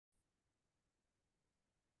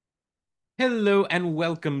Hello and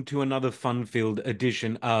welcome to another fun-filled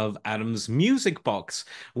edition of Adam's Music Box,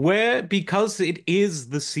 where, because it is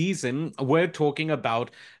the season, we're talking about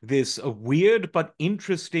this weird but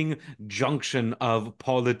interesting junction of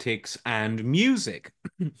politics and music.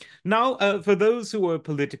 Now, for those who are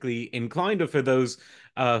politically inclined, or for those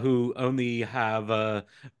who only have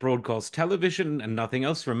broadcast television and nothing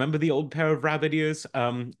else, remember the old pair of rabbit ears?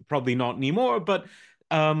 Probably not anymore, but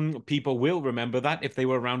people will remember that if they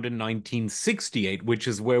were around in 1968, which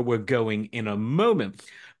is where we're going in a moment.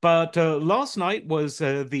 But last night was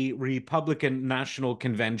the Republican National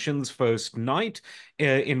Convention's first night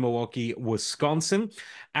in Milwaukee, Wisconsin.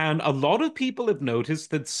 And a lot of people have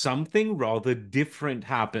noticed that something rather different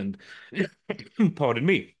happened. Pardon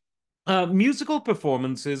me. Musical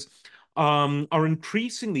performances are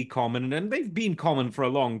increasingly common, and they've been common for a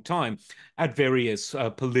long time at various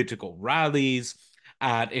political rallies,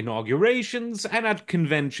 at inaugurations, and at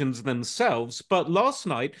conventions themselves. But last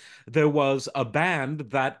night, there was a band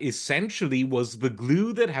that essentially was the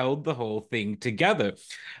glue that held the whole thing together.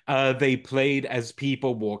 They played as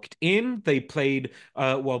people walked in, they played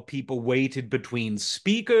while people waited between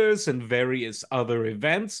speakers and various other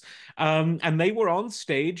events. And they were on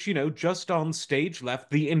stage, just on stage left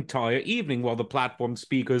the entire evening while the platform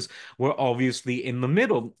speakers were obviously in the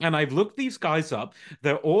middle. And I've looked these guys up.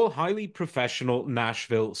 They're all highly professional Nashville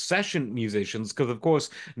session musicians because, of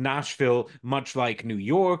course, Nashville, much like New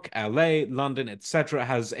York, LA, London, etc.,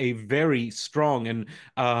 has a very strong and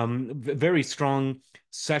very strong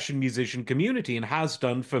session musician community and has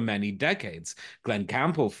done for many decades. Glenn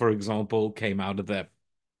Campbell, for example, came out of there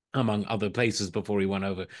among other places before he went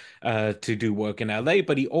over to do work in LA,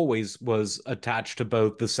 but he always was attached to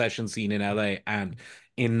both the session scene in LA and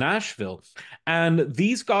in Nashville. And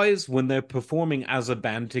these guys, when they're performing as a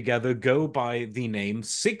band together, go by the name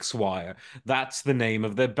Sixwire. That's the name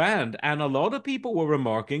of their band. And a lot of people were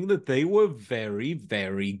remarking that they were very,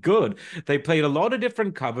 very good. They played a lot of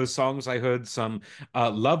different cover songs. I heard some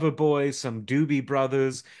Loverboy, some Doobie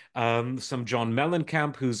Brothers, some John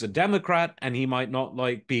Mellencamp, who's a Democrat, and he might not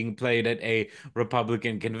like being played at a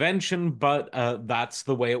Republican convention, but that's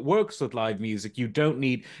the way it works with live music. You don't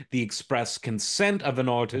need the express consent of an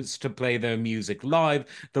artist to play their music live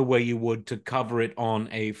the way you would to cover it on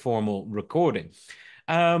a formal recording.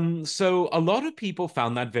 So a lot of people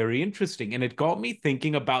found that very interesting, and it got me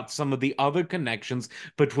thinking about some of the other connections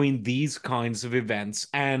between these kinds of events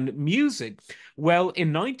and music. Well,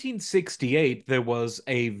 in 1968, there was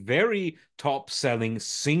a very top-selling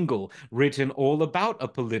single written all about a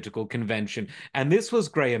political convention, and this was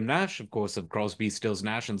Graham Nash, of course, of Crosby, Stills,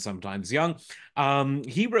 Nash, and Sometimes Young.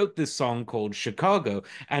 He wrote this song called Chicago,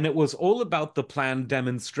 and it was all about the planned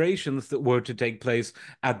demonstrations that were to take place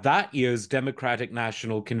at that year's Democratic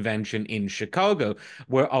National Convention in Chicago,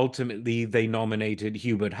 where ultimately they nominated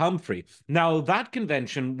Hubert Humphrey. Now, that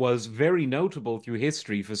convention was very notable through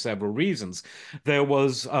history for several reasons. There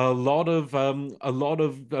was a lot of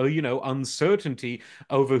uncertainty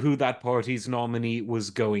over who that party's nominee was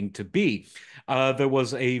going to be. There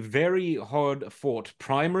was a very hard fought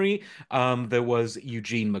primary. There was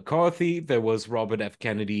Eugene McCarthy. There was Robert F.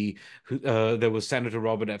 Kennedy. There was Senator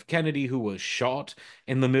Robert F. Kennedy, who was shot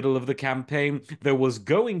in the middle of the campaign. There was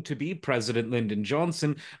going to be President Lyndon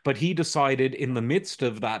Johnson, but he decided in the midst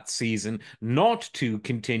of that season not to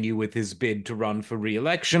continue with his bid to run for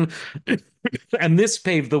re-election. And this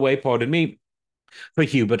paved the way, pardon me, for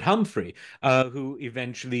Hubert Humphrey, who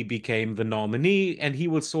eventually became the nominee, and he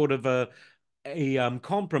was sort of a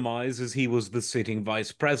compromise as he was the sitting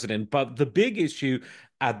vice president. But the big issue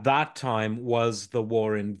at that time was the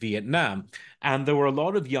war in Vietnam. And there were a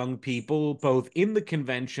lot of young people, both in the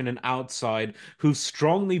convention and outside, who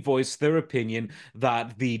strongly voiced their opinion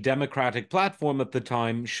that the Democratic platform at the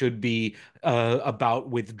time should be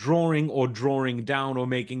about withdrawing or drawing down or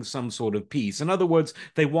making some sort of peace. In other words,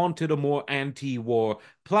 they wanted a more anti-war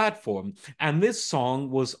platform. And this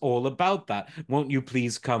song was all about that. Won't you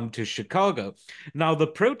please come to Chicago? Now, the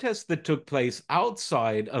protests that took place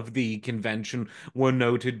outside of the convention were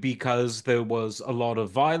noted because there was a lot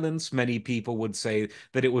of violence. Many people would say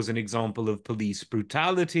that it was an example of police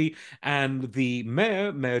brutality. And the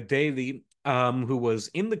mayor, Mayor Daley, who was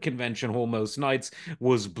in the convention hall most nights,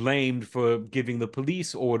 was blamed for giving the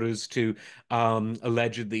police orders to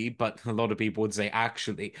allegedly, but a lot of people would say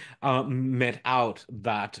actually, met out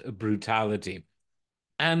that brutality.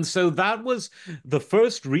 And so that was the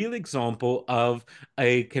first real example of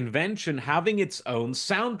a convention having its own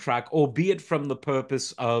soundtrack, albeit from the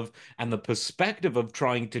purpose of and the perspective of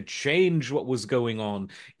trying to change what was going on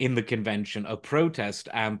in the convention, a protest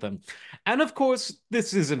anthem. And of course,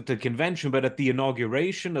 this isn't a convention, but at the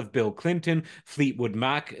inauguration of Bill Clinton, Fleetwood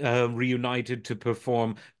Mac reunited to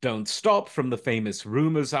perform Don't Stop from the famous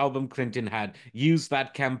Rumors album. Clinton had used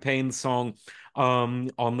that campaign song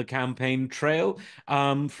on the campaign trail.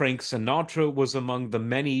 Frank Sinatra was among the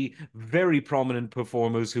many very prominent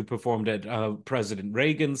performers who performed at President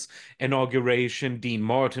Reagan's inauguration. Dean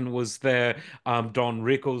Martin was there. Don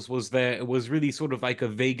Rickles was there. It was really sort of like a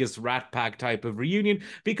Vegas Rat Pack type of reunion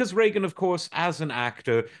because Reagan, of course, as an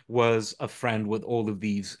actor, was a friend with all of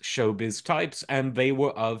these showbiz types, and they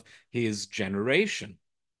were of his generation.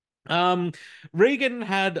 Um, Reagan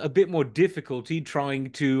had a bit more difficulty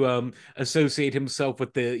trying to associate himself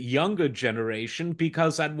with the younger generation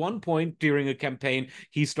because at one point during a campaign,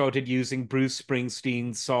 he started using Bruce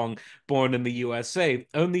Springsteen's song Born in the USA,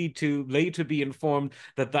 only to later be informed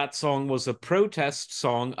that that song was a protest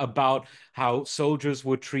song about how soldiers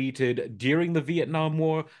were treated during the Vietnam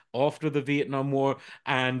War, after the Vietnam War,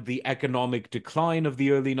 and the economic decline of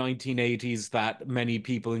the early 1980s that many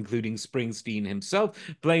people, including Springsteen himself,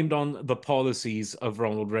 blamed on the policies of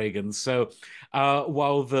Ronald Reagan. So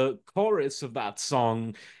while the chorus of that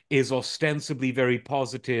song is ostensibly very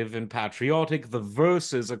positive and patriotic, the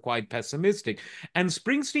verses are quite pessimistic. And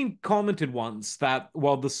Springsteen commented once that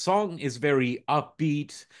while the song is very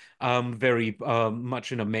upbeat, very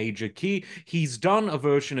much in a major key, he's done a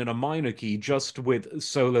version in a minor key just with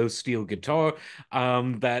solo steel guitar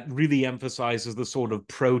that really emphasizes the sort of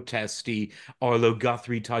protesty Arlo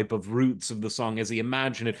Guthrie type of roots of the song as he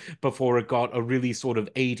imagined it before it got a really sort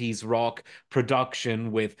of 80s rock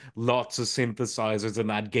production with lots of synthesizers and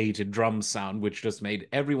that gated drum sound, which just made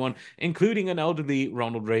everyone, including an elderly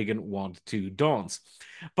Ronald Reagan, want to dance.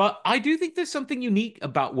 But I do think there's something unique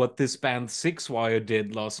about what this band Sixwire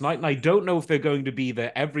did last night. And I don't know if they're going to be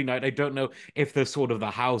there every night. I don't know if they're sort of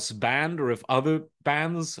the house band or if other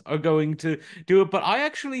bands are going to do it. But I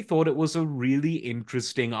actually thought it was a really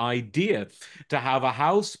interesting idea to have a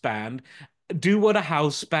house band do what a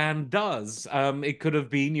house band does. It could have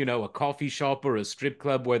been, a coffee shop or a strip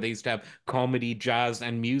club where they used to have comedy, jazz,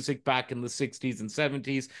 and music back in the 60s and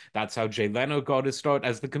 70s. That's how Jay Leno got his start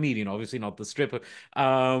as the comedian, obviously not the stripper,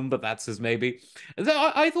 but that's his maybe.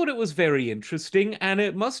 So I thought it was very interesting, and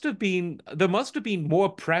there must have been more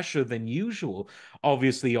pressure than usual,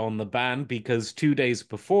 obviously, on the band because 2 days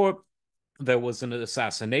before, there was an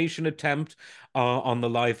assassination attempt on the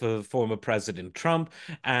life of former President Trump,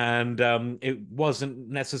 and it wasn't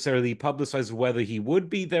necessarily publicized whether he would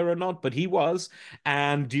be there or not, but he was.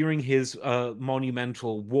 And during his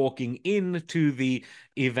monumental walking into the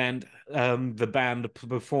event, the band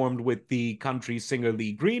performed with the country singer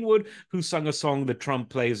Lee Greenwood, who sung a song that Trump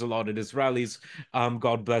plays a lot at his rallies,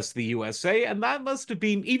 God Bless the USA. And that must have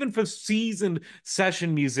been, even for seasoned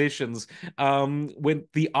session musicians, with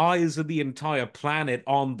the eyes of the entire planet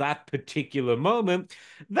on that particular moment,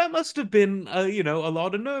 that must have been, a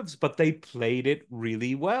lot of nerves, but they played it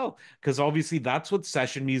really well because obviously that's what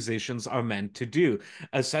session musicians are meant to do.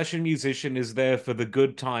 A session musician is there for the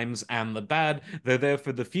good times and the bad. They're there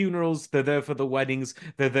for the funerals. They're there for the weddings.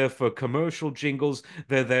 They're there for commercial jingles.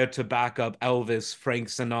 They're there to back up Elvis, Frank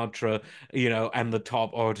Sinatra, and the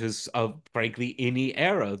top artists of, frankly, any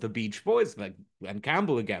era. The Beach Boys, like, and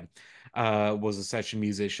Campbell again was a session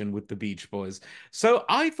musician with the Beach Boys. So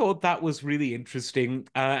I thought that was really interesting.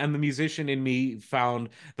 And the musician in me found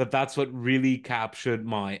that that's what really captured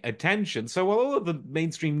my attention. So while all of the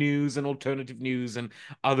mainstream news and alternative news and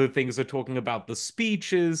other things are talking about the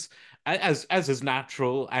speeches, as is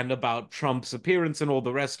natural, and about Trump's appearance and all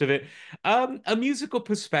the rest of it, a musical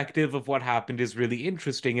perspective of what happened is really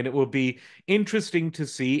interesting, and it will be interesting to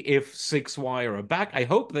see if Sixwire are back. I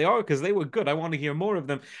hope they are because they were good. I want to hear more of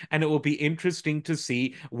them, and it will be interesting to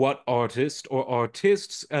see what artist or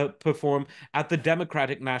artists perform at the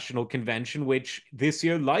Democratic National Convention, which this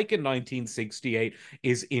year, like in 1968,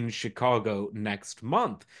 is in Chicago next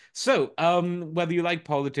month. So, whether you like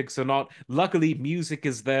politics or not, luckily music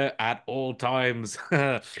is there at all times.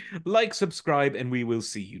 Like, subscribe, and we will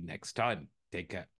see you next time. Take care.